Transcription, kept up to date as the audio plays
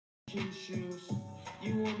shoes.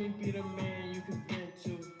 You want me be the man you can vent to.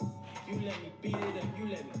 You let me beat it up, you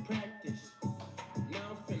let me practice. Now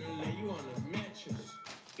I'm finna lay you on a mattress.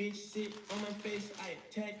 Bitch sit on my face, I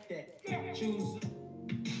attack that. Choose.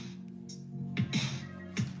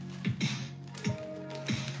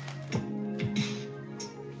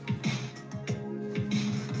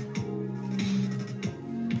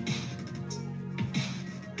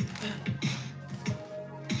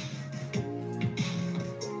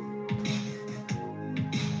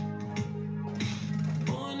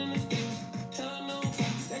 Born in the States, tell nobody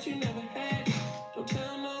that you never had it. Don't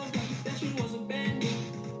tell nobody that you was abandoned.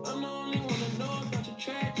 I'm the only one that know about your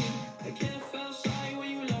tragedy. I can't feel sorry when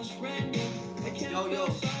you lost random. I can't feel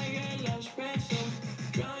sorry when you lost ransom.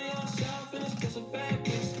 Drown yourself in a space of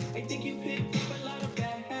fabrics. I think you picked up a lot of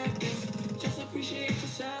bad habits. Just appreciate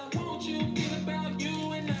yourself. Won't you think about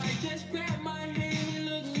you and I? Just grab my hand and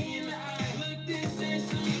look me in the eye. Look, this ain't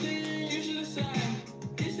something you should decide.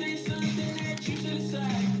 This ain't something that you should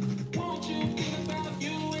decide. Won't you think about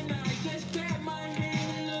you and I? Just grab my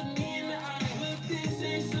hand and look me in the eye. Look, this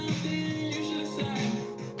ain't something you should decide.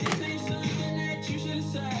 This ain't something that you should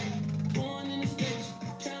decide. Born in the States,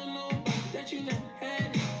 tell nobody that you never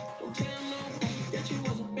had it. Don't tell nobody that you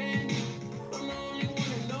was abandoned. I'm the only one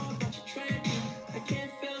that know about your tragedy. I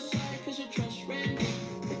can't feel sorry cause your trust random.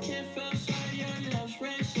 I can't feel sorry your love's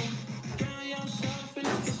ransom. Drown yourself in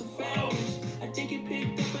a space of fabrics. I think you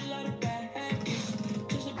picked up a lot of bad habits.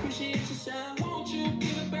 Just appreciate yourself. Won't you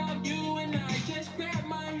think about you and I? Just grab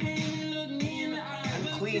my hand and look me in the eye.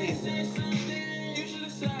 Look, this ain't something you should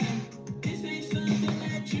decide. This ain't something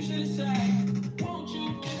that you should decide. Won't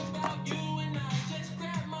you think about you and I? Just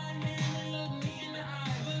grab my hand and look me in the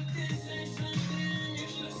eye. Look, this ain't something you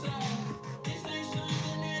should decide. This ain't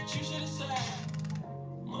something that you should decide.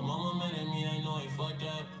 My mama mad at me, I know I fucked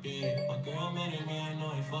up, yeah. My girl mad at me, I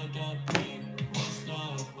know I fucked up, yeah. What's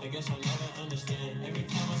love? I guess I'll never understand. Every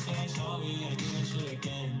time I say sorry, I do that shit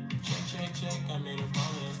again. Check, check, check, I made a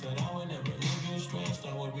promise that I would never leave you stressed,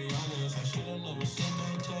 I would be honest. I should've never sent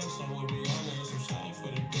that text, I would be honest. I'm sorry for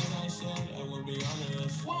the things I said, I would be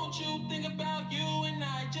honest. Won't you think about you and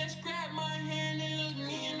I? Just grab my hand and look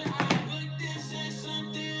me in the eye. Look, this ain't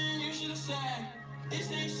something you should decide. This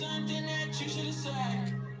ain't something that you should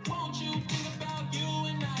decide. Won't you think about you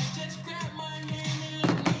and I? Just grab my hand and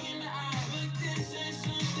look me in the eye. Look, this ain't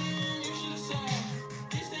something you should decide.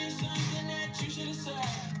 This ain't something that you should decide.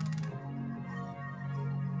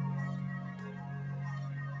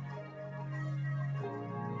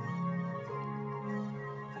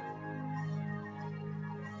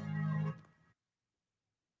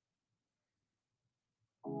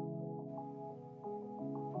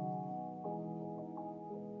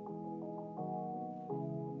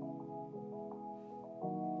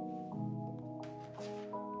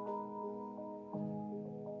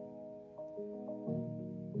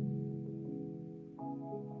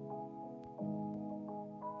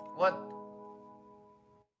 What?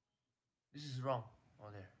 This is wrong. Oh,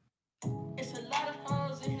 there. It's a lot of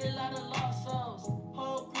hoes in here, a lot of lost souls.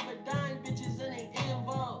 Whole group of dying bitches and they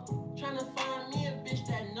involved. Tryna find me a bitch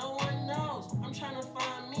that no one knows. I'm tryna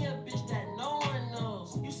find me a bitch that no one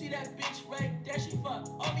knows. You see that bitch right there, she fuck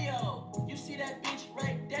Omeo. You see that bitch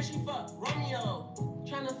right there, she fuck Romeo.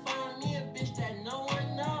 Tryna find me a bitch that no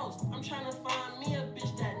one knows. I'm tryna find me a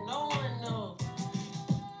bitch that no one knows.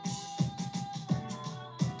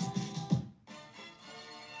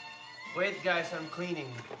 Wait, guys, I'm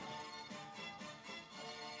cleaning.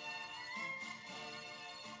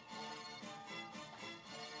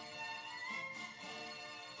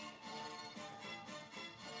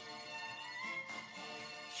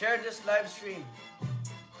 Share this live stream.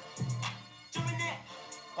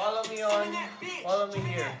 Follow me on. Follow me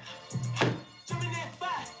here.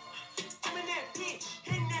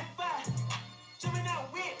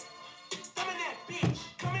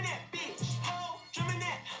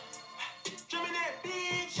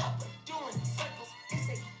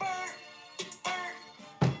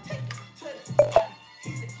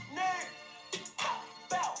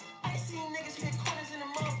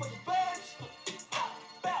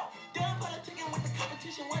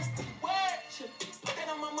 What's the word? Put that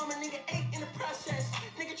on my mama, nigga, ate in the process.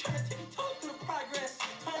 Nigga tryna take a toe through the progress.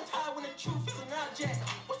 Tongue tied when the truth is an object.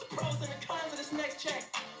 What's the pros and the cons of this next check?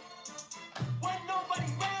 Wasn't nobody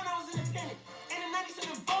round, I was independent. In the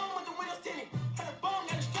 97 bone with the windows tinted. Had a bone,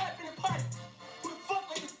 got a strap in the party. Who the fuck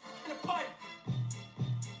like this in the party?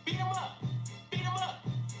 Beat him up, beat him up,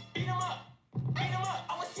 beat him up, beat him up.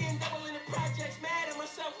 I was seeing double in the projects, mad at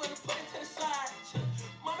myself when I put it to the side.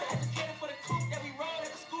 Mama had to cater for the coupe that we rode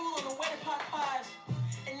at the school on the way to Popeyes.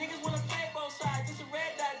 And niggas wanna play both sides. It's a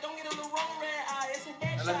red dot, don't get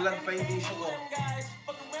Nalaglag pa yung tissue ko.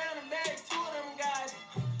 Fuck around and married two of them guys.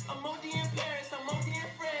 I'm OD in Paris, I'm OD in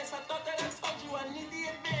France. I thought that I told you I need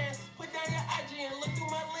the advance. Put down your IG and look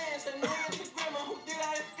through my lens. I know you're grandma, who did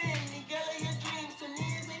I offend? Miguel of your dreams, to me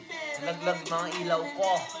is a fan. Nalaglag mga ilaw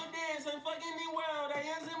ko. I'm fucking the world, I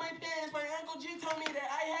am in my pants. My Uncle G told me that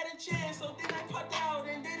I had a chance. So then I popped out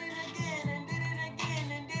and did it again, and did it again,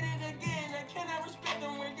 and did it again. I cannot respect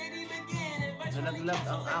them, where did he begin? Nalaglag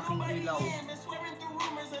ang aking ilaw. Swearing through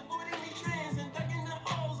rumors, avoiding the trends, and ducking the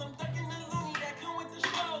holes. I'm ducking the loony that come with the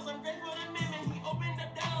shows. I'm grateful to Mimmin, he opened the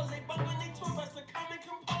doors. They bump when they tour bus to come and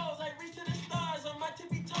compose. I reach to the stars on my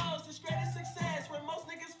tippy toes. This greatest success where most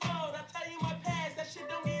niggas fold. I tell you my past, that shit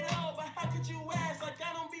don't get old. But how could you ask? Like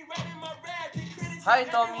I don't be writing my rap. Hi,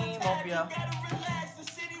 Tommy Mopia. Gotta relax, the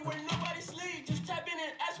city where nobody sleeps. Just tap in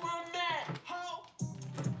and ask where I'm at. Ho!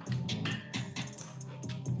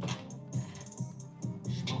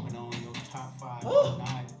 Smoking on your top 5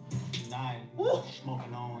 tonight.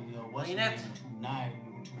 Smoking on your what's name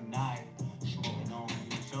tonight. Smoking on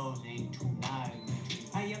your shows ain't tonight.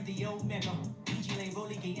 I am the Omega. PG Lane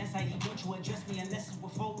rolling gay SIE. Don't you address me unless it's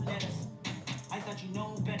with 4 letters. I thought you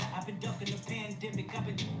know better. I've been ducking the pandemic. I've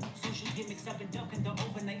been social gimmicks. I've been ducking the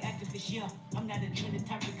overnight activist. Yeah, I'm not a trending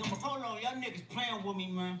topic. I'm a hold on, y'all niggas playing with me,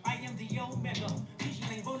 man. I am the Omega. PG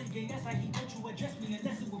Lane rolling gay SIE. Don't you address me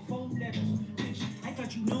unless it's with 4 letters. Bitch, I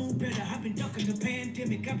thought you know better. I've been ducking the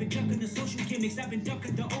pandemic. I've been ducking the social gimmicks. I've been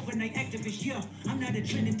ducking the overnight activist. Yeah, I'm not a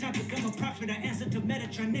trending topic. I'm a prophet. I answer to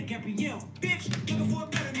Metatron, Nick Gabrielle. Bitch, looking for a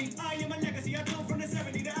better me. I am a legacy. I come from the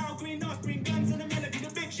 70s. The Al Green, Offspring, guns and the melody. The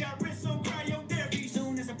big shot, wrist so cryotherapy.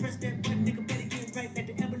 Soon as I press that button, nigga better get right. Like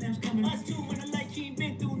the emblem's coming. Us two when I like he ain't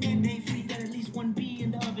been through nothing. They free got at least 1 B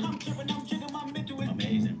in the oven. I'm tripping, my mental is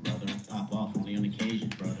amazing, brother. Top off only on occasion,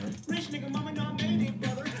 brother. Rich nigga, mama know I made it,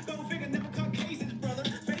 brother. Go figure, never cut cases, brother.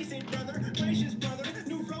 Face it, brother. Gracious, brother.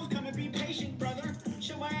 New flows coming, be patient, brother.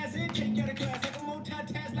 Show my ass in, take you out of class. Like a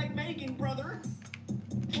multitask like Megan, brother.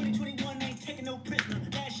 2021 ain't taking no prisoner.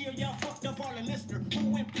 Last year y'all fucked up all the listener. Who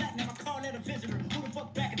went platinum? I call that a visitor. Who the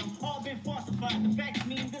fuck backing them? All been falsified. The facts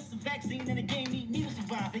mean this is a vaccine and the game need me to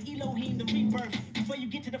survive. The Elohim, the rebirth. Before you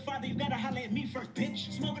get to the Father, you gotta holler at me first,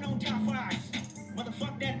 bitch. Smoking on top 5s.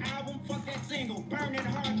 Motherfuck that album, fuck that single. Burn that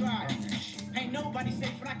hard drive. Ain't nobody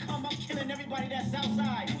safe when I come, I'm killing everybody that's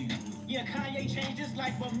outside. Yeah, Kanye changed his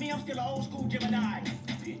life, but me, I'm still an old school Gemini.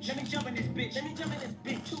 Let me jump in this bitch.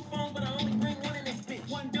 2 phones, but I only bring 1 in this bitch.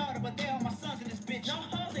 1 daughter, but they all my sons in this bitch. No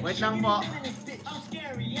hoes, they Wait lang po. I'm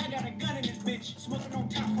scary, I got a gun in this bitch. Smoking on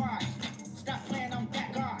top 5s. Stop playing, I'm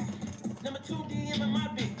that guy. Number 2 DM in my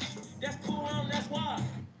bitch. That's cool, that's why.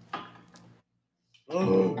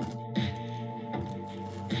 Oh.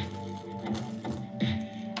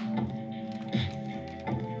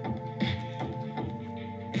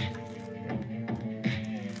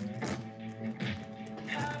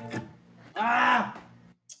 Ah!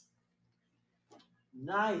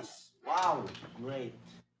 Nice. Wow. Great.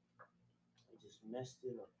 I just messed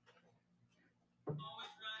it up.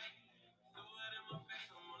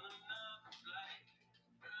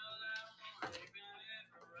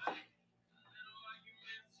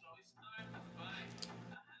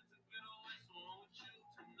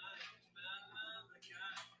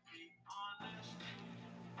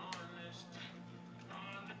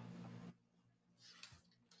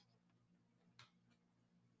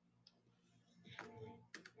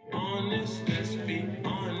 Honest, let's be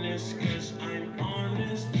honest, cause I'm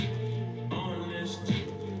honest.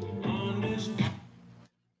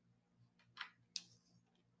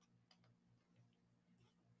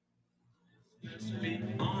 Let's be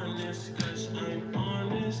honest, cause I'm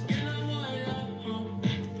honest. You know what,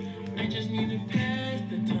 I just need to pass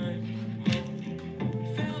the time.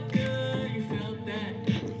 Felt good, you felt that.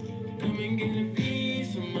 Come and get a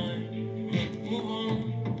piece of mind. Move on,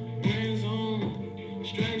 hands on me.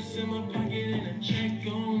 Stripes in my pocket and a check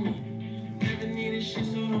on me. Never needed shit,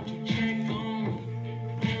 so don't you check on me.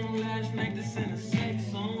 Home last night to send a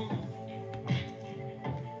sex on me.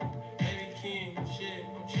 Baby king, shit,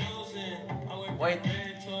 I'm chosen. I wear Wait.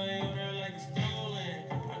 red Toyota like it's stolen.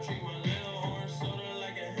 I treat my little orange soda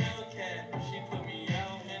like a Hellcat. She put me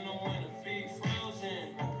out in the winter, feet frozen.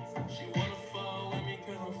 She wanna fall with me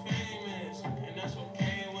cause I'm famous. And that's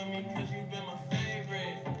okay with me cause you been my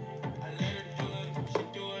favorite. I let her do it, she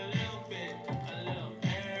do a little bit. A little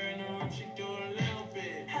air in the room, she do a little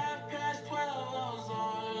bit. 12:30, I was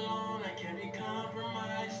all alone, I can't be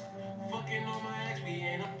compromised. Fucking on my ex, we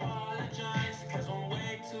ain't apologize. Cause I'm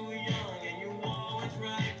way too young and you always right.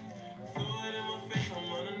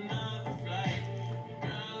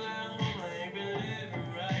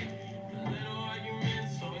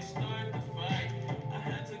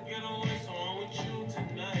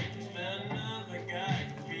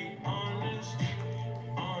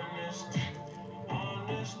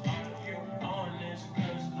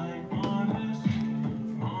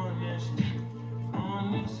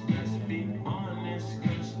 honest, let's be honest,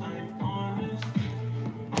 cause I'm honest.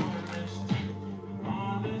 Honest,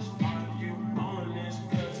 honest, are you honest?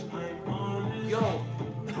 Cause I'm honest. Yo,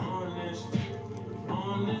 Honest,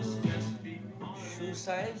 honest, let's be honest. shoe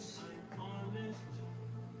size Honest.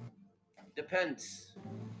 depends.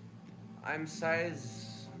 I'm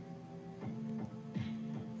size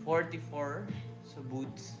 44 sa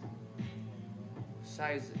boots,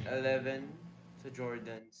 size 11 sa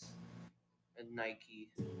Jordans and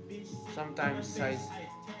Nike. Sometimes size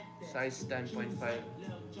 10.5.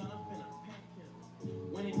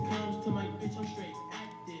 When it comes to my bitch, I'm straight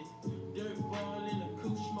active. Dirt ball in a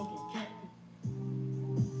coupe, smoking cactus.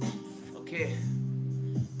 Okay.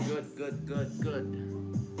 Good.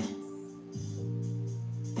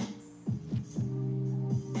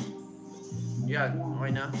 Yan,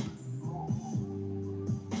 okay na.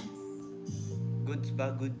 Goods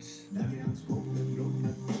ba? Goods.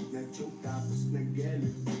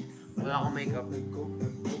 Wala akong makeup.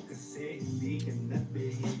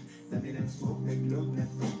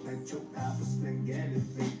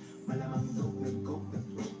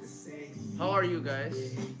 How are you guys?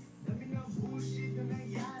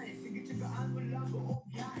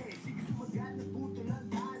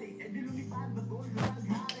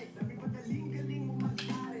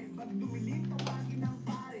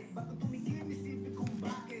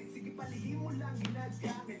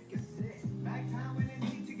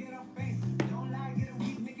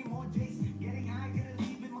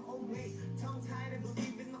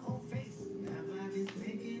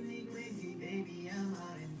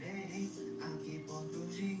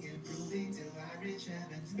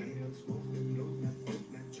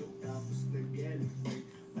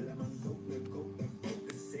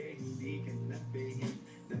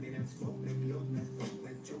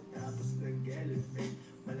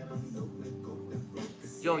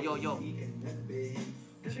 Yo.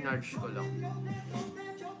 Sinarge ko lang.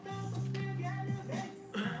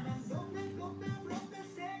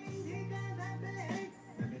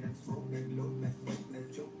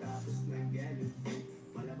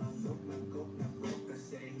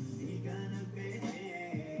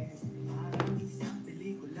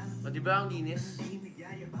 O, diba ang linis?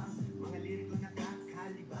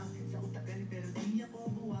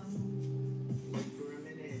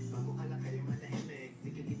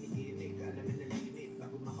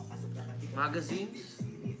 Magazines?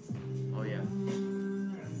 Oh yeah.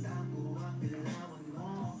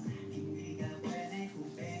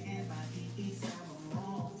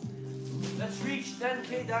 Let's reach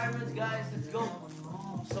 10k diamonds, guys. Let's go.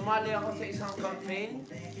 Sumali ako sa isang campaign.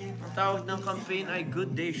 Ang tawag ng campaign ay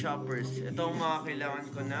Good Day Shoppers. Ito ang mga kailangan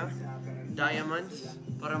ko na diamonds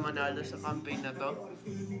para manalo sa campaign na to.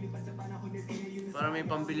 Para may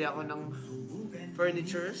pambili ako ng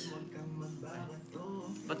furnitures.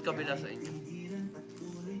 Ba't kabila sa inyo?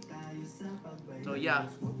 So yeah,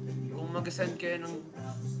 kung mag-send kayo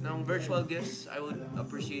ng virtual gifts, I would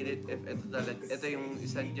appreciate it if ito yung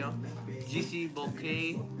isend nyo. GC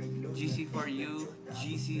Bouquet, GC for you,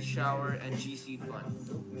 GC Shower, and GC Fun.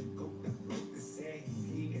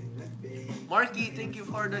 Marky, thank you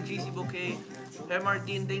for the GC Bouquet. Hey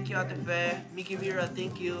Martin, thank you Ate Fe. Mikki Vera,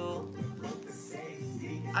 thank you.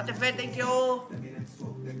 Ate Fe, thank you.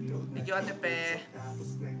 Thank you Ate Fe.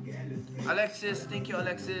 Alexis, thank you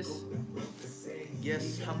Alexis.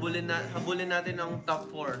 Yes, habulin natin ang top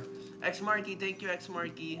 4. X Marky, thank you X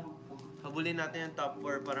Marky. Habulin natin ang top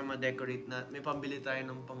 4 para ma-decorate na. May pambili tayo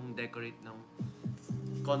ng pang-decorate ng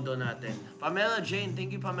condo natin. Pamela Jane,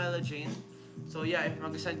 thank you Pamela Jane. So yeah, if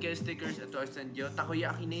mag-send kayo stickers, ito send yo.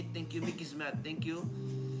 Takoyaki Nate, thank you. Mikki's Matt, thank you.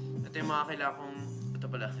 Ito yung mga kailangan kong, ito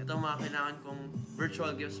ang mga kailangan kong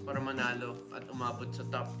virtual gifts para manalo at umabot sa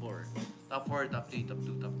top 4. Top 4, top 3, top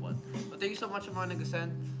 2, top 1. So thank you so much sa mga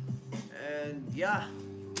nag-send. And yeah,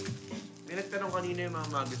 may nagtanong kanina yung mga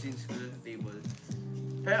magazines ko sa table.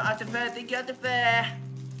 Pero Ate Fe, thank you Ate Fe!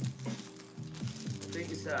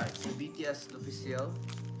 Thank you sa it's the BTS official.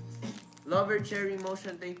 Lover Cherry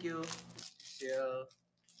Motion, thank you. Official.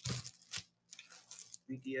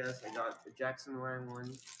 BTS, I got the Jackson Wang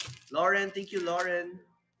one. Lauren, thank you Lauren.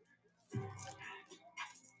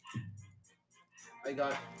 I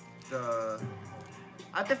got the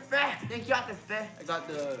Ate Fe! Thank you Ate Fe! I got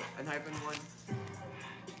the Unhypen one.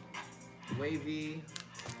 Wavy.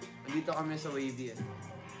 Nandito kami sa Wavy eh.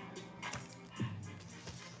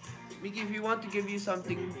 Mikki, if you want to give you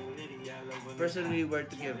something personally, where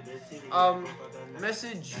to give?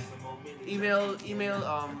 Message, email,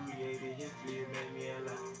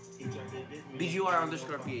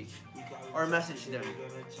 BGR_PH or message them.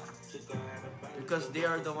 because they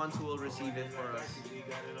are the ones who will receive it for us.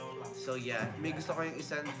 So yeah, may gusto kayong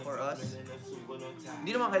isend for us.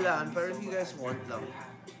 Hindi naman kailangan, pero if you guys want lang,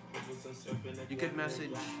 you could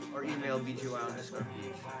message or email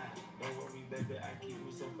BGY_page.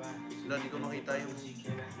 Wala, di ko makita yung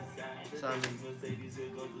sa amin.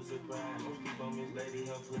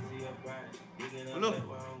 Hello?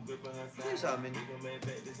 Ano yung sa amin?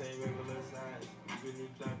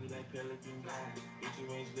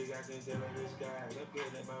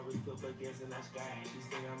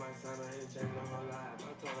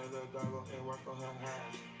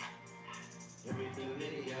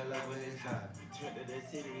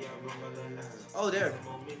 Oh, there.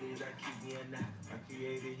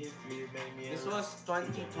 This was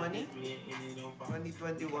 2020? 2021?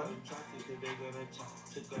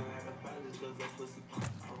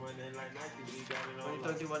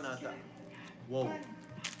 2021 ata. Whoa.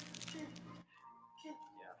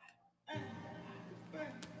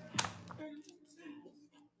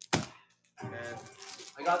 And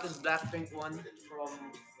I got this Blackpink one from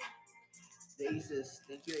the Aces.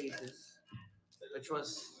 Thank you, Aces. Which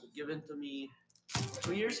was given to me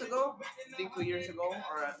 2 years ago. I think 2 years ago,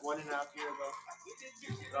 or 1.5 years ago.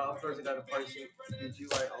 Of course, I got a parsing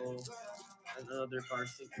BGYO and another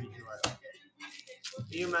parsing BGYO.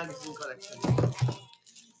 New magazine collection.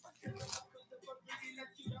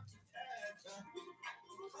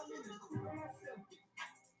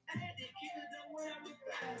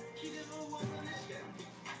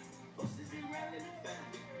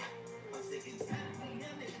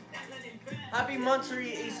 Happy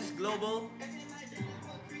Monterey Aces Global.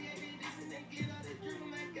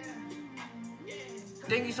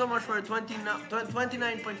 Thank you so much for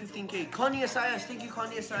 29.15k. Connie Asayas, thank you,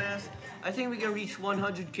 Connie Asayas. I think we can reach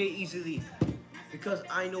 100k easily because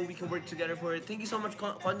I know we can work together for it. Thank you so much,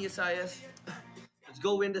 Connie Asayas. Let's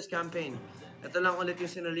go win this campaign. Ito lang ulit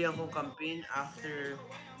yung sinalihan kong campaign after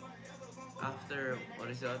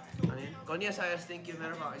what is that? Ano yun? Connie Asayas, thank you.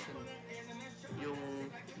 Meron pa kayo yung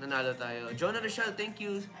nanalo tayo. Jonah Rochelle, thank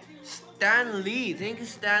you. Stan Lee, thank you,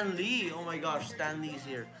 Stan Lee. Oh my gosh, Stan Lee is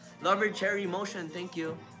here. Lover Cherry Motion, thank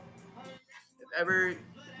you. If ever,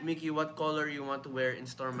 Mikki, what color you want to wear in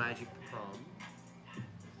Storm Magic prom?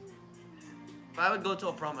 If I would go to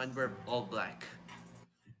a prom, I'd wear all black.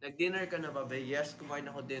 Nag-dinner ka na ba, be? Yes, kumain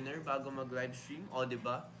ako dinner bago mag-live stream. O,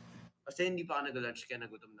 diba? Kasi hindi pa ako nag-lunch kaya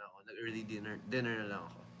nagutom na ako. Nag-early dinner na lang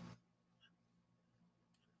ako.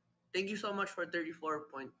 Thank you so much for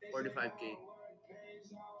 34.45k.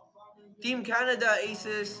 Team Canada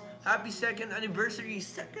Aces, happy second anniversary.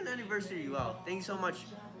 Second anniversary, wow. Thank you so much.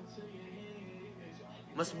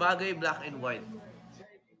 Mas bagay black and white.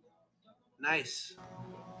 Nice.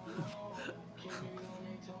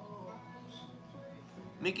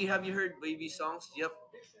 Mikki, have you heard Baby songs? Yep.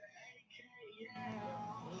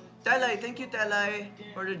 Telay, thank you Telay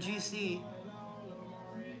for the GC.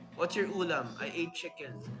 What's your ulam? I ate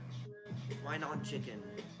chicken. Kumain akong chicken.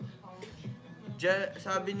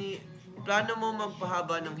 Sabi ni, plano mo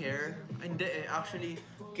magpahaba ng hair? Hindi eh, actually,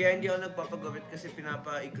 kaya hindi ako nagpapagupit kasi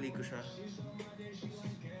pinapaikli ko siya.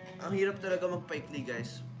 Ang hirap talaga magpaikli,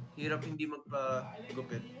 guys. Hirap hindi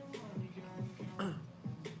magpagupit.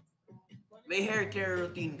 May hair care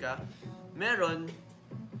routine ka? Meron.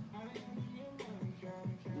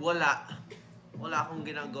 Wala. Wala akong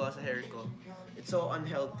ginagawa sa hair ko. It's so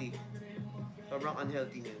unhealthy. Sobrang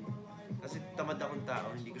unhealthy ngayon. Kasi tamad akong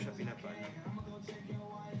tao, hindi ko siya pinapano.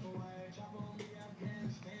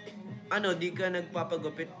 Ano, di ka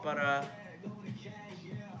nagpapagupit para...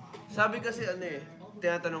 Sabi kasi ano eh,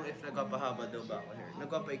 tinatanong if nagpapahaba daw ba ako hair.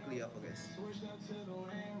 Nagpapaikli ako, guys.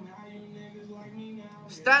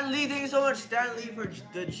 Stan Lee, thank you so much, Stan Lee, for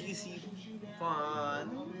the GC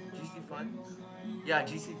Fun. GC Fun? Yeah,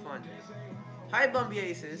 GC Fun. Hi, Bambi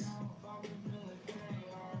Aces.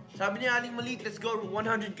 Sabi ni Aling Maliit, let's go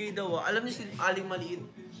 100k daw. Alam niyo si Aling Maliit,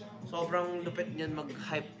 sobrang lupit niyan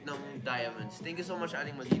mag-hype ng diamonds. Thank you so much,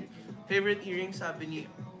 Aling Maliit. Favorite earrings, sabi ni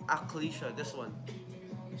Aklisha, this one.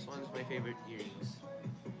 This one's my favorite earrings.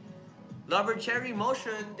 Lover Cherry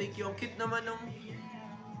Motion, thank you. Ang cute naman ng...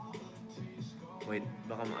 Wait,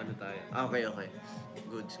 baka maano tayo. Okay, okay.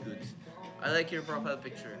 Goods, goods. I like your profile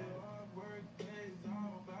picture.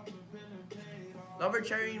 Lover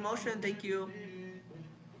Cherry Motion, thank you.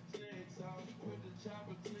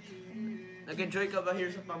 Nag-enjoy ka ba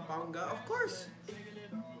here sa Pampanga? Of course!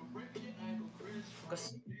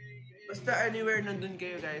 Basta anywhere nandun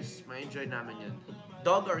kayo, guys, ma-enjoy namin yun.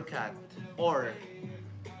 Dog or cat? Or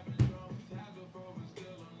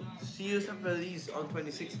see you sa Feliz on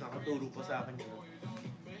 26. Nakaturo pa sa akin yun.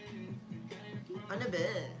 Ano ba?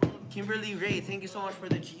 Kimberly Ray, thank you so much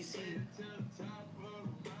for the GC.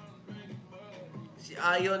 Si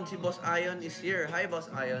Ayon, si Boss Ayon is here. Hi, Boss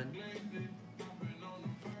Ayon.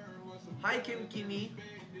 Hi, Kim Kimi.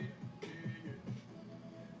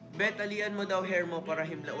 Bet, talian mo daw hair mo para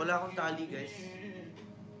himla. Wala akong tali, guys.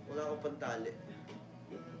 Wala akong pantali.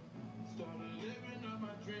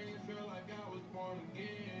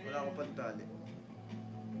 Wala akong pantali.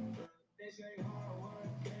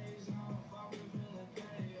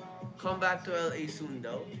 Come back to LA soon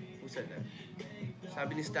daw. Who said that?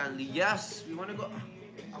 Sabi ni Stanley, yes, we wanna go.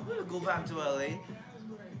 I'm gonna go back to LA.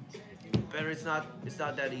 But it's not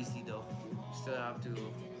that easy though. Still have to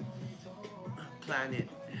plan it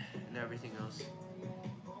and everything else.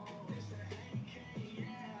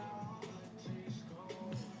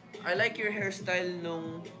 I like your hairstyle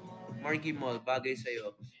nung Marky Mall. Bagay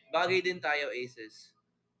sa'yo. Bagay din tayo, Aces.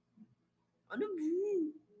 Ano ba?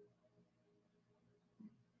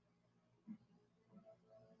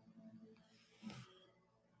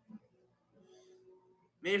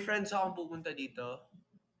 May friends akong pupunta dito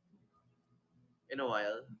in a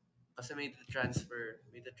while. Kasi may transfer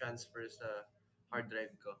sa hard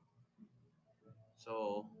drive ko.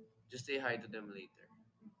 So, just say hi to them later.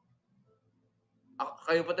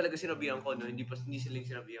 Kayo pa talaga sinabihan ko, no? Hindi sila yung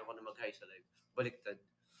sinabihan ko na mag-hi sa live. Baliktad.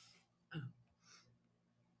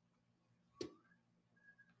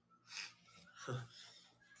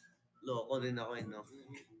 Loko din ako, no?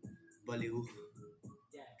 Baliw.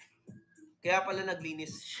 Kaya pala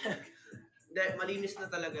naglinis siya. Hindi, malinis na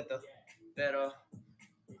talaga to. Pero,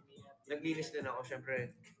 naglinis din ako.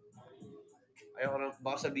 Siyempre, ayoko na,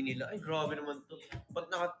 baka sabihin nila, ay, grabe naman to. Ba't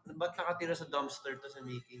nakatira sa dumpster to sa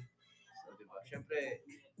Mikki? So, diba? Siyempre,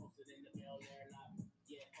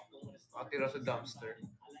 nakatira sa dumpster.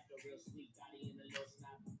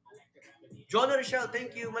 John Rochelle,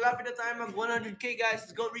 thank you. Malapit na tayo mag 100k, guys.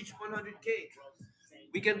 Let's go reach 100k.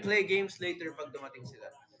 We can play games later pag dumating sila.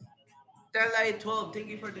 Telai 12, thank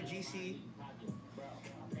you for the GC.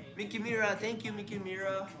 Mikki Mira, thank you, Mikki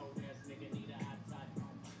Mira.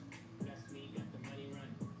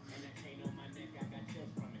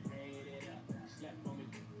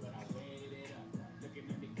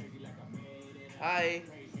 Hi.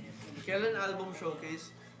 Kailan album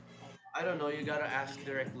showcase? I don't know, you gotta ask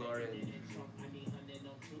Direct Lauren.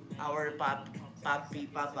 Our papa.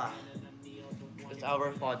 It's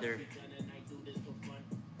our father.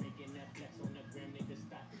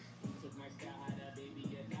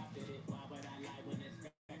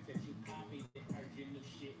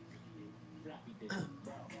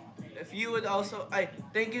 If you would also,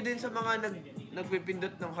 thank you din sa mga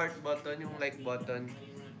nagpipindot ng heart button, yung like button.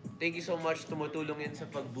 Thank you so much, tumutulong yun sa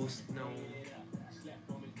pag-boost ng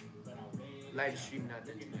live stream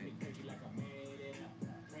natin tonight.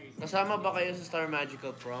 Kasama ba kayo sa Star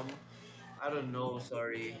Magical Prom? I don't know,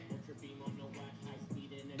 sorry.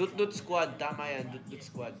 Dut Squad, tama yan, Dut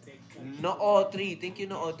Squad. No O3, thank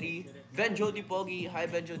you No O3. Ben Jody Pogi, hi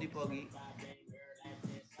Ben Jody Pogi.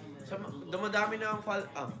 Dumadami na ang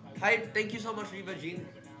hi, thank you so much Riva Jean.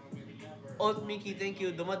 Old Mickey, thank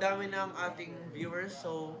you. Dumadami na ang ating viewers,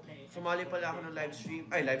 so sumali pala ako ng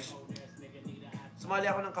sumali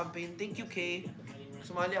ako ng campaign. Thank you, Kay.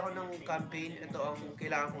 Sumali ako ng campaign. Ito ang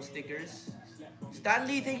kailangan kong stickers.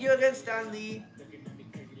 Stanley, thank you again, Stanley.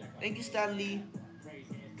 Thank you, Stanley.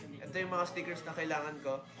 Ito yung mga stickers na kailangan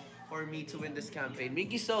ko for me to win this campaign.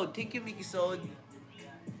 Mickey Sod, thank you, Mickey Sod.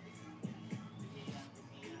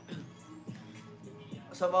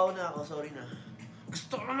 Sabaw na ako, sorry na.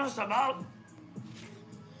 Gusto ko na sabaw!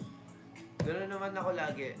 Ganoon naman ako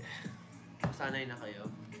lagi. Sanay na kayo.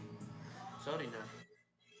 Sorry na.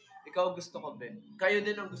 Ikaw gusto ko, Ben. Kayo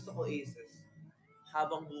din ang gusto ko, Aces.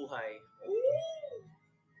 Habang buhay.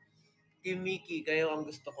 Team Mikki, kayo ang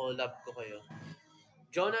gusto ko. Love ko kayo.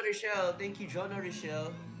 Jonah Rochelle. Thank you, Jonah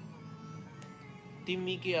Rochelle. Team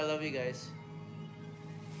Mikki, I love you guys.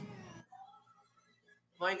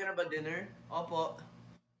 Kumain ka na ba dinner? Opo.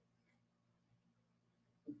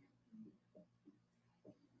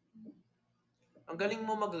 Ang galing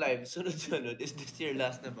mo mag-live. Sunod-sunod. Is this your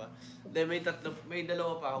last na ba? Then may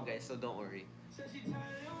dalawa pa ako guys, so don't worry.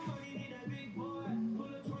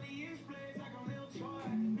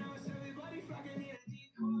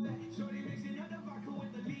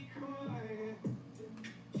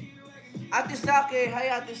 Ate Sake!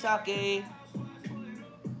 Hi Ate Sake!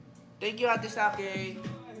 Thank you Ate Sake!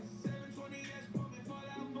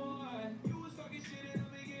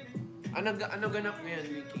 Ano ganap ngayon,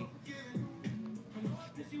 Mikki?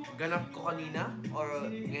 Ganap ko kanina? Or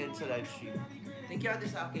ngayon sa live stream? Thank you Ate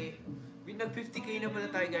Sake! Nag 50k na pala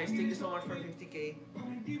tayo guys. Thank you so much for 50k.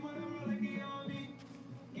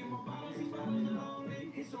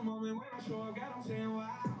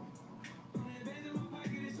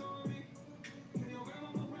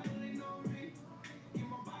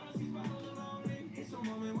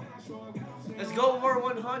 Let's go for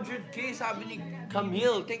 100K, sabi ni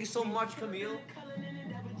Camille. Thank you so much, Camille.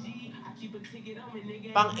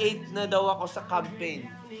 Pang 8 na daw ako sa campaign.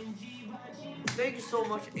 Thank you so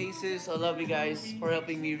much, Aces. I love you guys for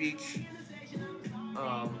helping me reach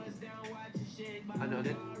ano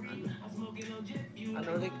ulit? Ano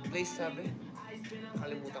ulit place sabi?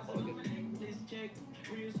 Kalimutan ko ulit.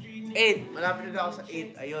 8. Malapit na ako sa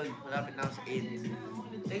 8. Ayun, malapit na ako sa 8.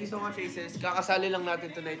 Thank you so much, Aces. Kakasali lang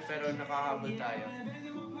natin tonight pero nakahabol tayo.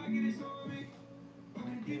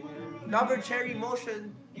 Lover Cherry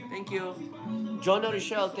Motion. Thank you. Jonah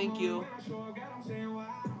Rochelle, thank you.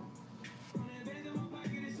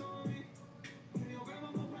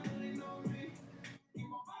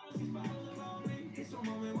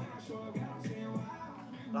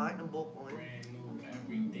 Bakit ng buhok ko ngayon?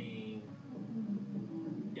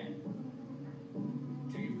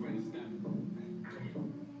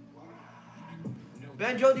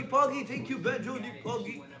 Benjo Di Poggy, thank you Benjo Di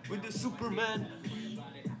Poggy with the Superman.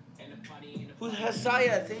 Who's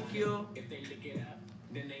Hasaya, thank you.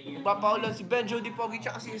 Magpapaulan si Benjo Di Poggy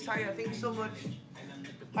tsaka si Hasaya, thank you so much.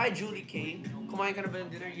 Hi Julie K. Kumain ka na ba ng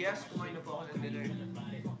dinner? Yes, kumain na po ako ng dinner.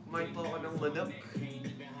 Kumain po ako ng manok.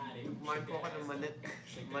 Kumain po ako ng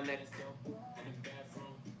manek.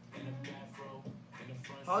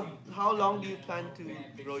 How long do you plan to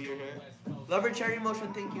grow your hair? Lover Cherry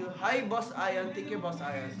Motion, thank you. Hi Boss Ayan, thank you Boss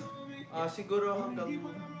Ayan. Siguro hanggang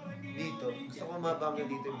dito. Gusto ko mabangga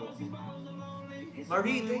dito yung buhok.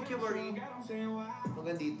 Marie, thank you Marie.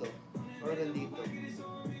 Hanggang dito. Hanggang dito.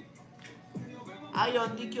 Ayon,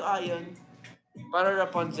 thank you Ayon. Para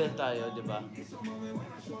Rapunzel tayo, di ba?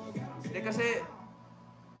 Hindi kasi,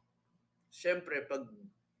 syempre,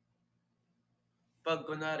 pag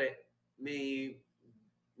kunwari, may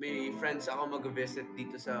friends ako mag-visit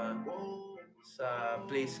dito sa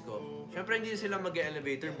place ko. Syempre, hindi sila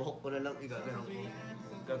mag-elevator. Buhok ko na lang, igaganon ko.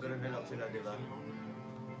 Gaganon na lang sila, di ba?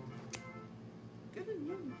 Ganun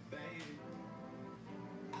yun.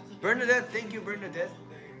 Bernadette, thank you Bernadette.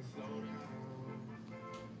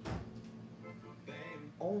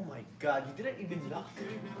 Oh my God, you didn't even knock.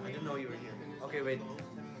 I didn't know you were here. Okay, wait.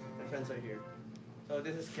 My friends are here. So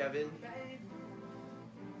this is Kevin.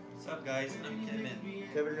 What's up, guys? I'm Kevin.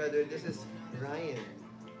 Kevin Rather, this is Ryan.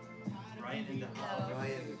 Ryan in the house.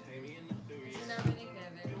 Ryan. Sinabi ni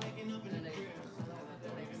Kevin,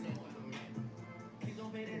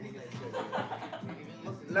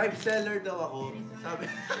 Live seller daw ako. Sabi.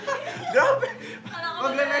 Grabe! Akala ko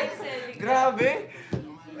Magla-live. mag-live selling. Grabe!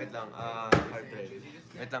 Wait lang, hard drive.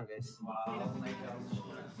 Wait lang, guys.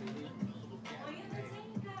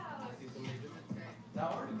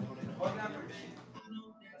 Tower? What number?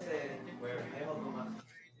 Kasi, where? I hope ko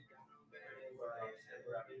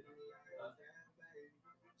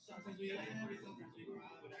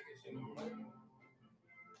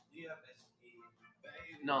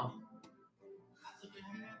No.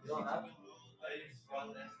 You don't have? I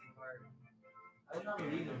don't have a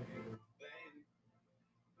reader.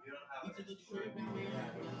 You don't have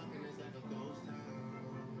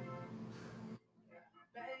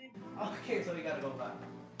Okay, so we gotta go back.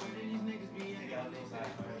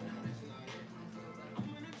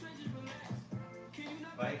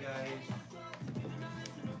 Bye guys.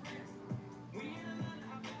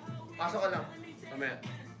 Pasok ka lang. Mamaya.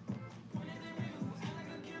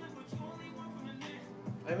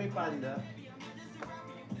 Ay, may panda.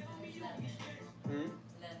 Hmm?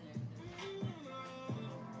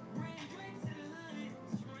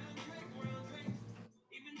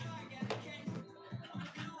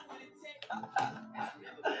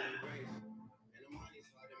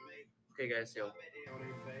 Okay guys, yo.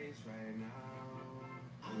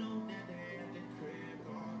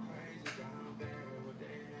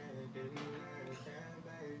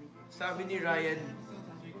 Sabi ni Ryan,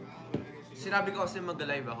 sinabi ko kasi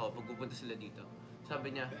mag-live ako pag pupunta sila dito. Sabi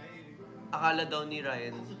niya, akala daw ni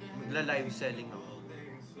Ryan, magla-live selling ako.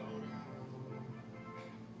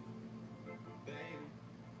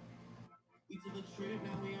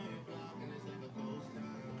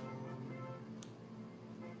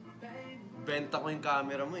 Benta ko yung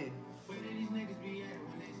camera mo eh.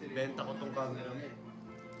 Benta ko tong camera mo eh.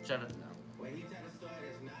 Charot lang.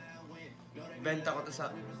 Benta ko to sa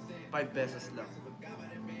 5 pesos lang.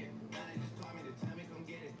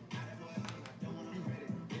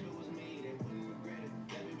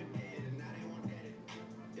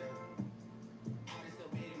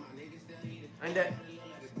 Hindi.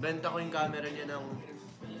 Benta ko yung camera niya ng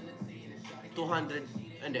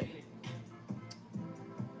 200. Hindi.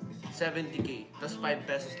 70K. Tapos 5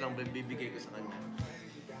 pesos lang bibigay ko sa kanya.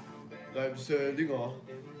 Live selling oh.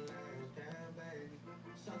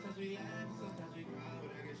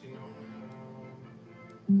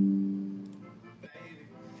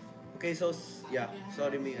 Okay, so, yeah.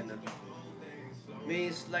 Sorry, may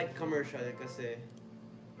slight commercial kasi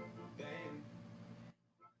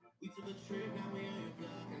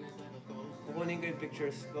kukunin ko yung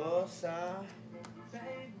pictures ko sa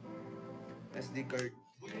SD card.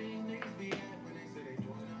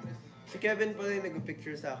 Si Kevin pala yung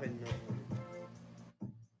nag-picture sa akin, no?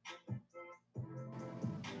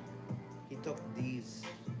 He took these.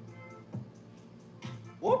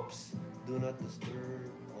 Whoops! Do not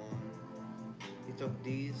disturb on. He took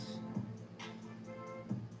these.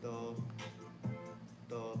 To.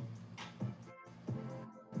 To.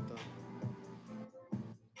 To.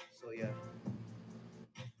 So, yeah.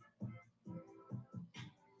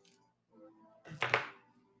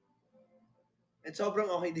 And sobrang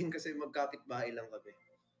okay din kasi magkapit-bahay lang kami.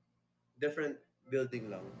 Different building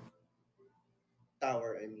lang.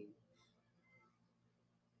 Tower, I mean.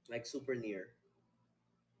 Like, super near.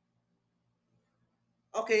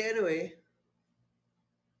 Okay, anyway.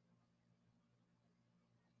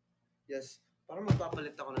 Yes. Parang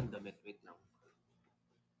magpapalit ako ng damit. Wait lang.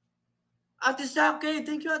 Ate Sake!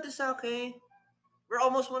 Thank you, Ate Sake! We're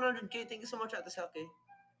almost 100k. Thank you so much, Ate Sake.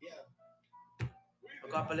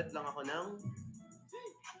 Magpapalit lang ako ng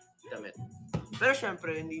damit. Pero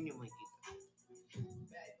syempre, hindi niyo makikita.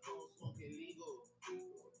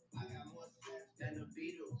 Than the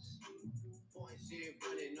Beatles. Point shit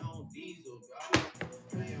running on diesel, dog.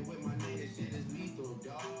 Playing with my name, this shit is lethal,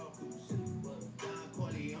 dog. Don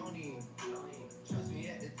Corleone. Trust me,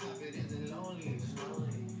 at the top it isn't lonely.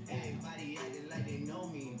 Everybody acting like they know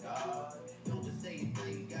me, dog. Don't just say it, now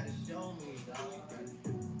you gotta show me, dog.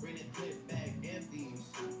 Bring the clip back empty.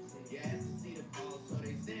 You asked to see the ball, so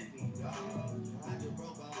they sent me, dog. I just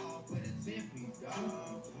broke her off with a 10-piece,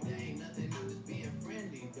 dog. There ain't nothing, I'm just being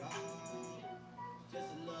friendly, dog. Just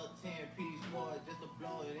a little 10-piece for it, just to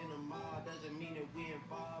blow it in the mall. Doesn't mean that we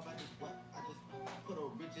involved. I just put a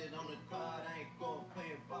Richard on the card. I ain't going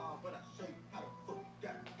playing ball, but I show you how the fuck you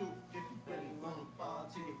gotta do it. If you really wanna fall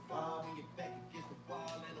till you fall, when you're back against the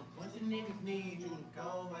wall, and a bunch of niggas need you to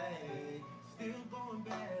go away. Still going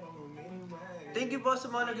bad on them anyway. Thank you, boss, sa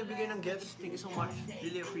mga nagbibigay ng gifts. Thank you so much.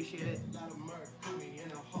 Really appreciate it.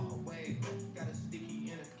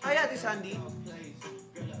 Hi, Ate Sandy.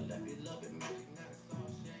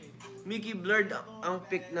 Mikki, blurred ang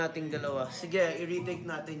pic nating dalawa. Sige, i-retake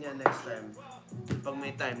natin yan next time. Pag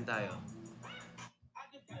may time tayo.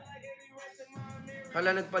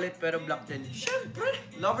 Kala nagpalit pero black din. Siyempre!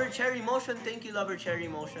 Lover Cherry Motion. Thank you, Lover Cherry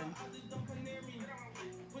Motion.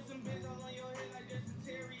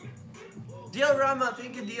 DL Rama.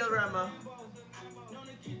 Thank you, DL Rama.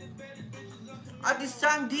 Ate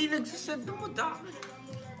Sandy, nagsasend mo dami.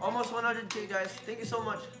 Almost 100k, guys. Thank you so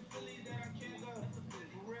much.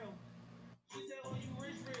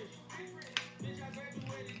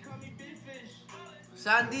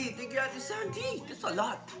 Sandy, thank you, Ate Sandy. That's a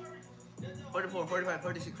lot. 44, 45,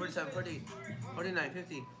 46, 47, 48, 49,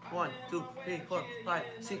 50, 1, 2, 3, 4, 5,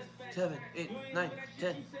 6, 7, 8, 9,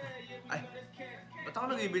 10. Ay, ba't ako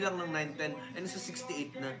nag-ibilang ng 9, 10? And sa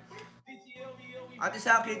 68 na. Ate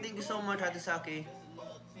Saki, thank you so much, Ate Saki.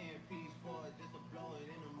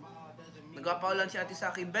 Nagpapaulan si Ate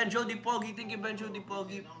Saki. Benjo Di Pogi, thank you, Benjo Di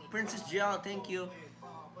Pogi. Princess Jial, thank you.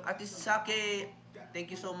 Ate Saki,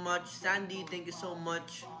 thank you so much. Sandy, thank you so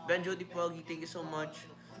much. Benjo Di Pogi, thank you so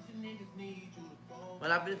much.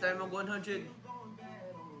 Malapit na tayo mag 100.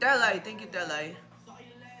 Telay, thank you, Telay.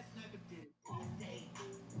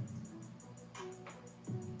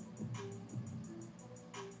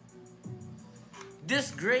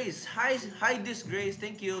 Disgrace, hi Disgrace,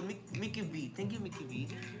 thank you. Mikki V, thank you, Mikki V.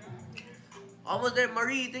 Almost there,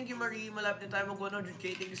 Marie, thank you, Marie. Malapit na tayo mag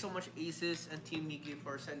 100k. Thank you so much, Aces and Team Mikki,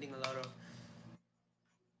 for sending a lot of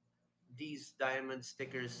these diamond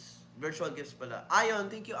stickers. Virtual gifts pala. Ion,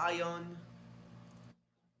 thank you, Ion.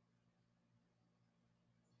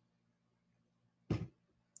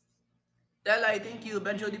 Telay, thank you.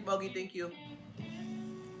 Benjo Di Pogi, thank you.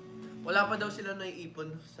 Wala pa daw sila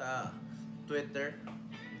naiipon sa Twitter.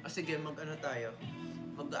 Sige, mag-ano tayo.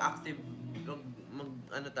 Mag-active,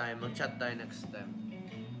 mag-chat tayo next time.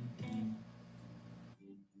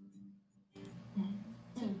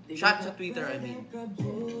 Chat sa Twitter, I mean.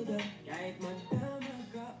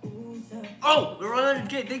 Oh! We're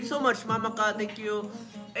 100k! Thank you so much, Mama Ka. Thank you.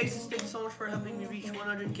 Aces, thank you so much for helping me reach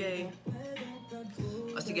 100k.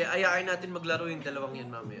 Sige, ayain natin maglaro yung dalawang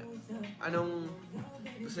yan mamaya. Anong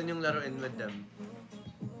gusto niyong laruin with them?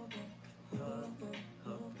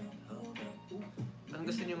 Anong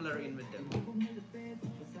gusto niyong laruin with them?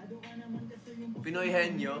 Pinoy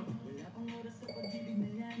Henyo?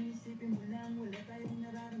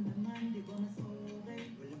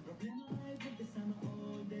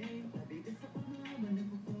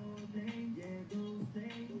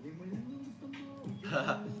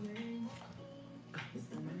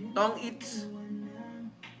 Tong Eats.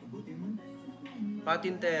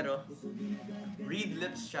 Patintero. Read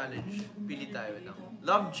Lips Challenge. Pili tayo lang.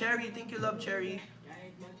 Love Cherry. Thank you, Love Cherry.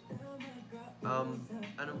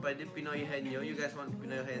 Anong pwede? Pinoy Henyo. You guys want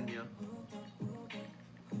Pinoy Henyo?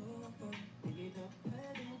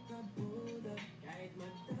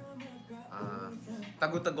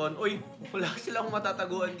 Tagu-tagon. Uy, wala silang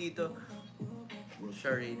matataguan dito.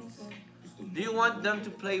 Charades. Do you want them to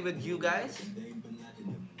play with you guys?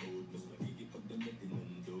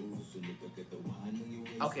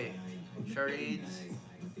 Okay. Charades.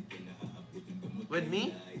 With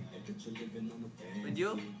me? With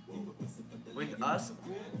you? With us?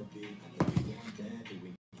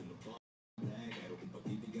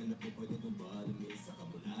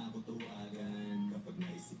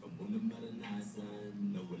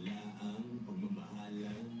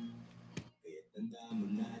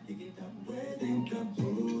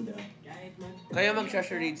 Kaya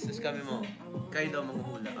mag-charades, tapos kami mo. Kayo daw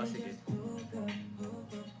manghuhula. Oh, sige.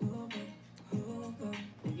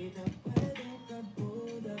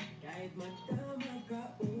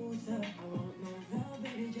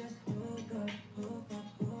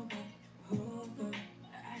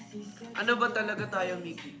 Ano ba talaga tayo,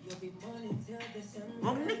 Mikki?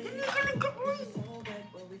 Wag nakikinig ka po.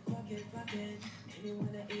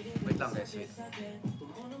 Wait lang guys, wait.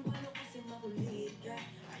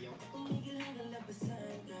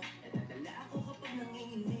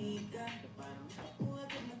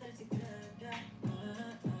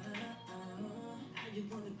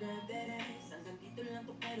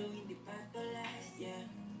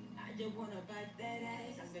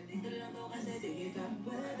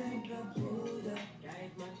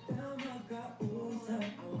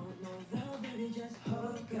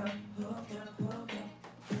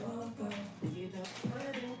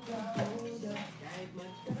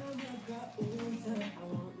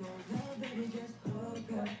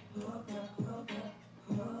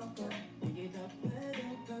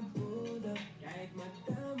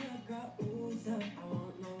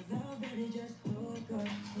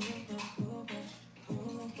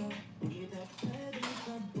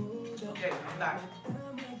 Okay, I'm back.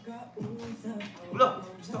 Wala,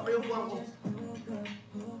 gusto ko yung buwan ko.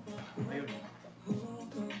 Ayun.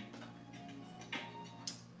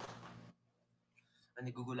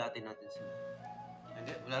 Gugulatin natin sila.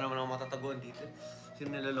 Hindi, wala naman akong matataguan dito.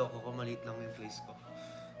 Sino nilaloko ko, maliit lang yung face ko.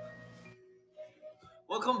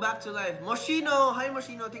 Welcome back to live. Moshino! Hi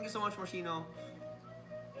Moshino, thank you so much Moshino.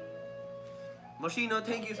 Moshino,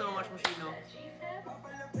 thank you so much Moshino.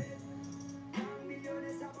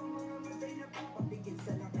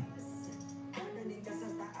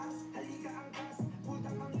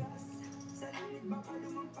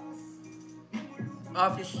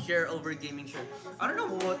 Office share over gaming share. I don't know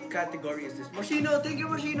what category is this. Moshino, thank you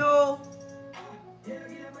Moshino!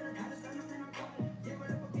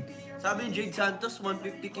 Sabi ni Jade Santos,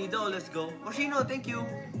 150k daw, let's go. Moshino, thank you!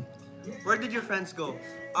 Where did your friends go?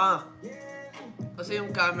 Kasi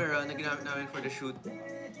yung camera na ginamit namin for the shoot,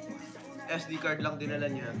 SD card lang dinala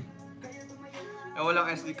niya. Walang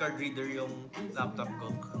SD card reader yung laptop ko.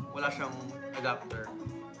 Wala siyang adapter.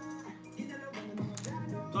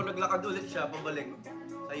 So naglakad ulit siya pabalik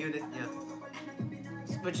sa unit niya.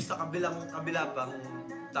 Which is sa kabila pang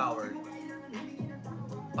tower.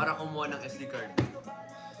 Para kumuha ng SD card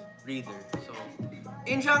reader. So,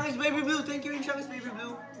 Inshang is Baby Blue. Thank you, Inshang is Baby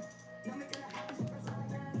Blue.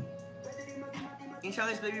 Inshang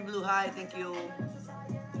is Baby Blue. Hi, thank you.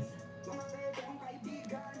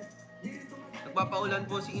 Nagpapaulan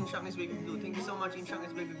po si Inshang is Baby Blue. Thank you so much, Inshang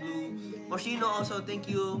is Baby Blue. Moshino also, thank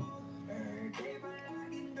you.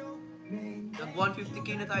 Nag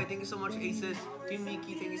 150k na tayo. Thank you so much, Aces. Team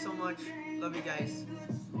Mikki, thank you so much. Love you guys.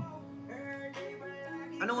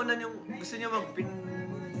 Ano una yung gusto niya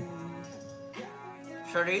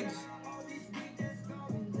charades?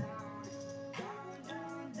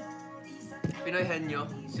 Pinoy henyo?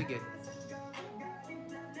 Sige.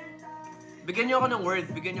 Bigyan niyo ako ng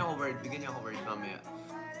word. Bigyan niyo ako word mamaya.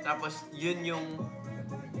 Tapos, yun yung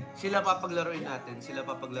sila papaglaruin natin.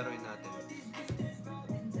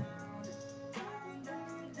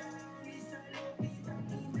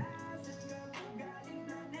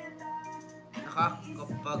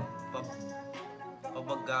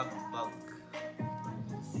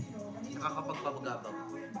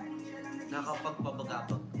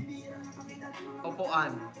 Nakakapagpabagabag.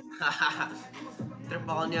 Opuan. Trip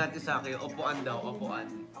ako ni Ate Saki. Opuan daw, opuan.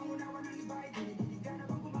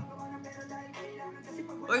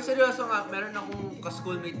 Oy, seryoso nga, meron akong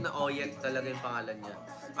ka-schoolmate na Oyek talaga yung pangalan niya.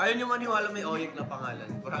 Ayaw nyo maniwala may Oyek na pangalan.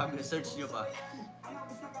 Promise, search nyo pa.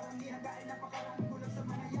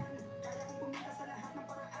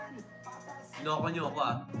 Noko nyo ako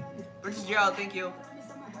ah. Princess Gerald, thank you.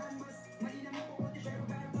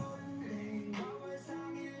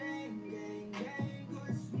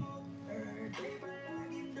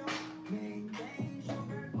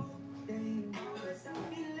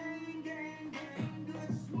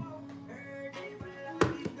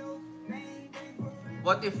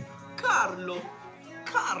 What if Carlo?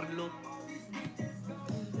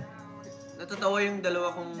 Natatawa yung dalawa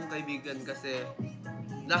kong kaibigan kasi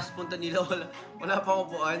last punta nila wala pa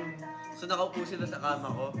upuan. So nakaupo sila sa kama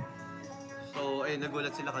ko. So ayun,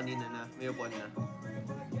 nagulat sila kanina na may upuan na.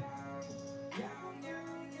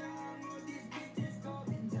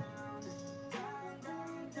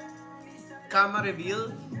 Kama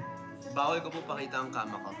reveal. Bawal ko po pakita ang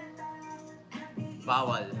kama ko.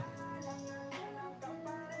 Bawal.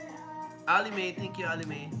 Ali May, thank you Ali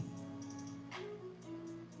May.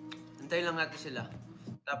 Antayin lang natin sila.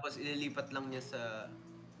 Tapos ililipat lang niya sa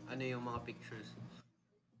ano yung mga pictures.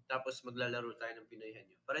 Tapos maglalaro tayo ng Pinoyhan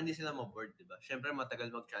niyo. Para hindi sila ma-board, di ba? Siyempre matagal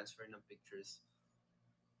mag-transfer ng pictures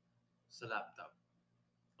sa laptop.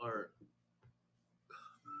 Or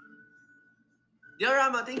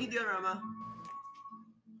Diorama, thank you Diorama.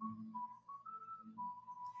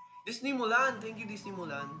 Disney Mulan, thank you Disney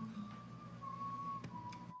Mulan.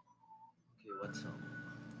 Okay, what song?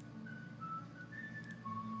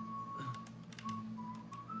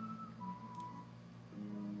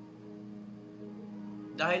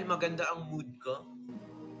 Dahil maganda ang mood ko.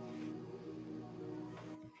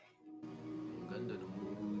 Ganda ng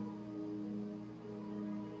mood.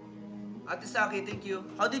 Ate Saki, thank you.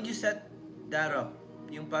 How did you set that up?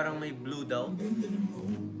 Yung parang may blue daw.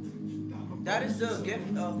 That is the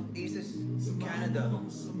gift of Aces Canada.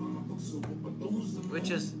 Which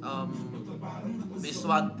is, may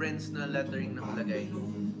swag prints na lettering na nakalagay.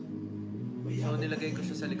 So, nilagay ko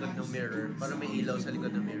siya sa likod ng mirror para may ilaw sa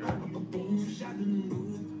likod ng mirror.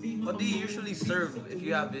 What do you usually serve if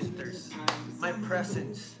you have visitors? My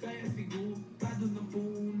presence.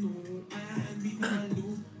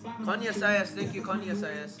 Konya Sayas, thank you Konya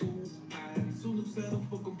Sayas.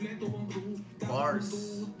 Bars.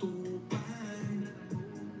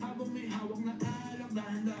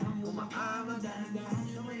 Umaamag,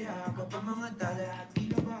 sumayakap ang mga tala.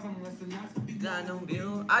 Bigla ng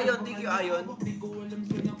bill. Ayon, thank you Ayon.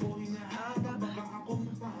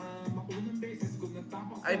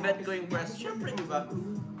 I bet ko yung press. Siyempre, di ba?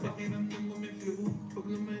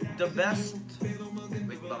 The best.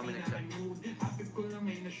 Wait, baka may nagsabi.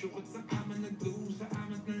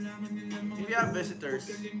 If you have visitors.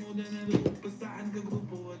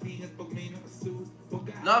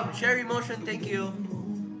 Love, Cherry Motion, thank you.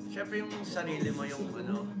 Siyempre yung sarili mo yung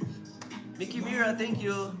ano. Mikki Mira, thank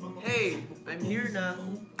you. Hey, I'm here na.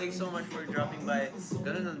 Thanks so much for dropping by.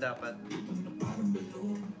 Ganun ang dapat.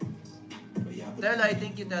 Telay,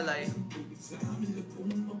 thank you Telay.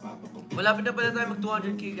 Malapit na pala tayo mag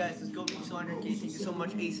 200k guys. Let's go reach 200k. Thank you so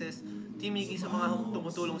much Aces. Team Mikki sa mga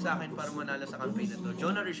tumutulong sa akin para manalo sa campaign na to.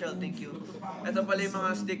 Jonah Rochelle, thank you. Ito pala yung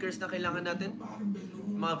mga stickers na kailangan natin.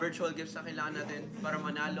 Mga virtual gifts na kailangan natin para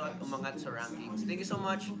manalo at umangat sa rankings. Thank you so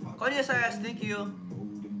much. Konya Sayas, thank you.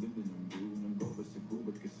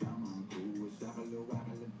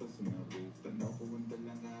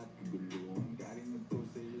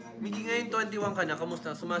 Mikki, ngayon 21 ka na,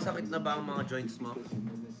 kamusta? Sumasakit na ba ang mga joints mo?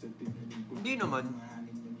 Hindi naman.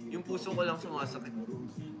 Yung puso ko lang sumasakit.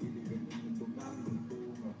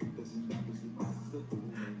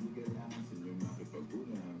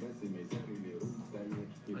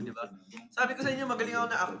 Diba? Sabi ko sa inyo, magaling ako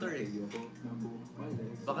na actor eh.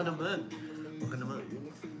 Baka naman. Baka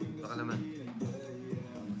naman.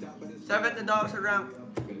 7th na daw sa rank.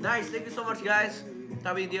 Nice, thank you so much guys.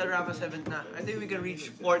 Sabi hindi Rama 7th na. I think we can reach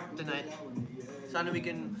 4th tonight. Sana we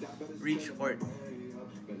can reach 4th.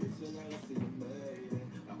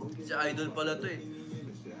 Si Idol pala to eh.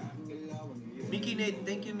 Mikki Nate,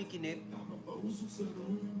 thank you Mikki Nate.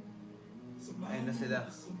 Ayun na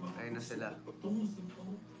sila.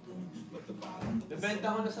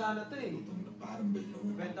 Bebenta ko na sana to eh.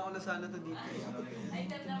 Bebenta ko na sana to dito.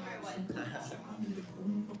 Item number 1.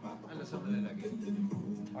 Ano sa malalagay?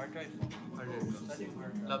 Hard drive mo. Hard drive ko. Saan yung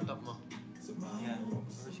hard drive? Laptop mo. Yeah.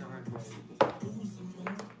 Where's your hard drive?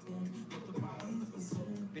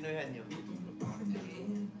 Pinoyhan nyo.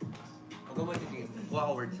 Huwag mo titingin. Kuha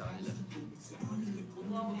ko word sa kanila.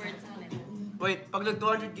 Kuha ko word sa kanila. Wait, pag nag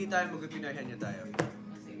 200k tayo, mag-Pinoyhan nyo tayo.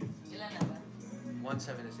 Sige. Ilan na ba?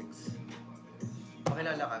 176.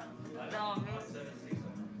 Pakilala ka. Dami.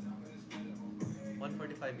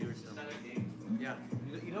 145 viewers na. Yeah.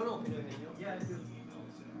 You don't know Pinoy ninyo? Yeah, I do.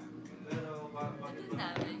 Pero, Ito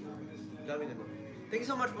dami. Dami na. Thank you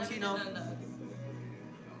so much, Musino.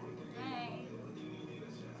 Hi.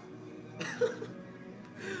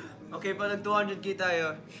 Okay, pag nag 200k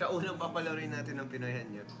tayo, siya unang papalarin natin ng Pinoyhan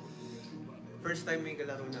niya. First time may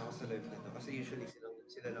kalaro na ako sa live na to. Kasi usually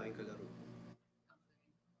sila lang yung kalaro.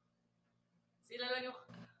 Sila lang yung...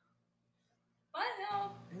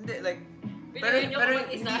 Paano? Hindi, like... Pinoy niyo pero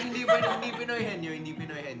mag-isa? hindi Pinoyhan niyo, hindi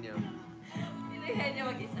Pinoyhan niyo. Pinoyhan niya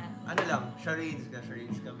mag-isa. Ano lang, charades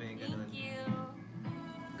kami, ganun. Thank you.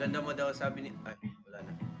 Ganda mo daw, sabi ni... Ay, wala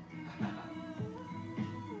na.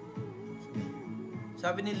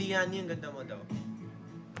 Sabi ni Liani, ang ganda mo daw.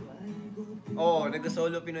 Oo,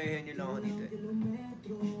 nag-solo Pinoyhan niyo lang ako dito eh.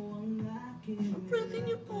 Ang pretty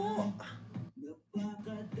niyo po.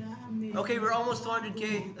 Okay, we're almost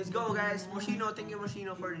 200k. Let's go, guys. Moshino, thank you,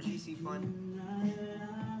 Moshino, for the GC fund.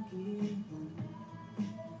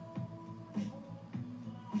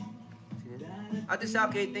 Ate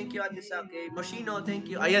Sake, thank you, Ate Sake. Moshino,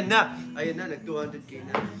 thank you. Ayan na, nag-200k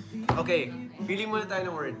na. Okay, pili muna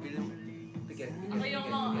tayo ng word. Pili mo. Ako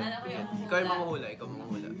yung mga... Ako yung... Ikaw yung manguhula,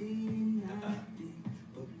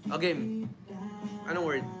 Okay, anong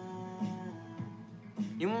word?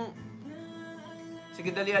 Yung...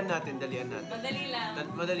 Sige, dalian natin. Madali lang.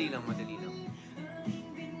 Madali lang.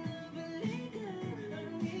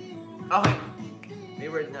 Okay. May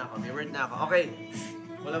word na ako. Okay.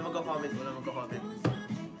 Wala magko-comment.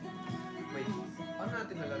 Wait. Paano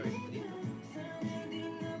natin nalaroin ito dito?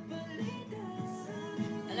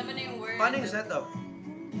 Alam mo na yung word. Paano yung setup?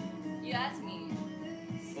 You ask me.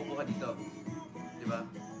 Upo ka dito. Diba?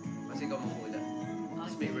 Kasi ikaw manghula.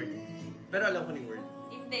 Tapos may word. Pero alam ko na yung word.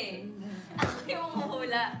 Hindi. Ako yung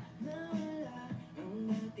mahula.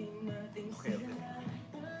 Okay.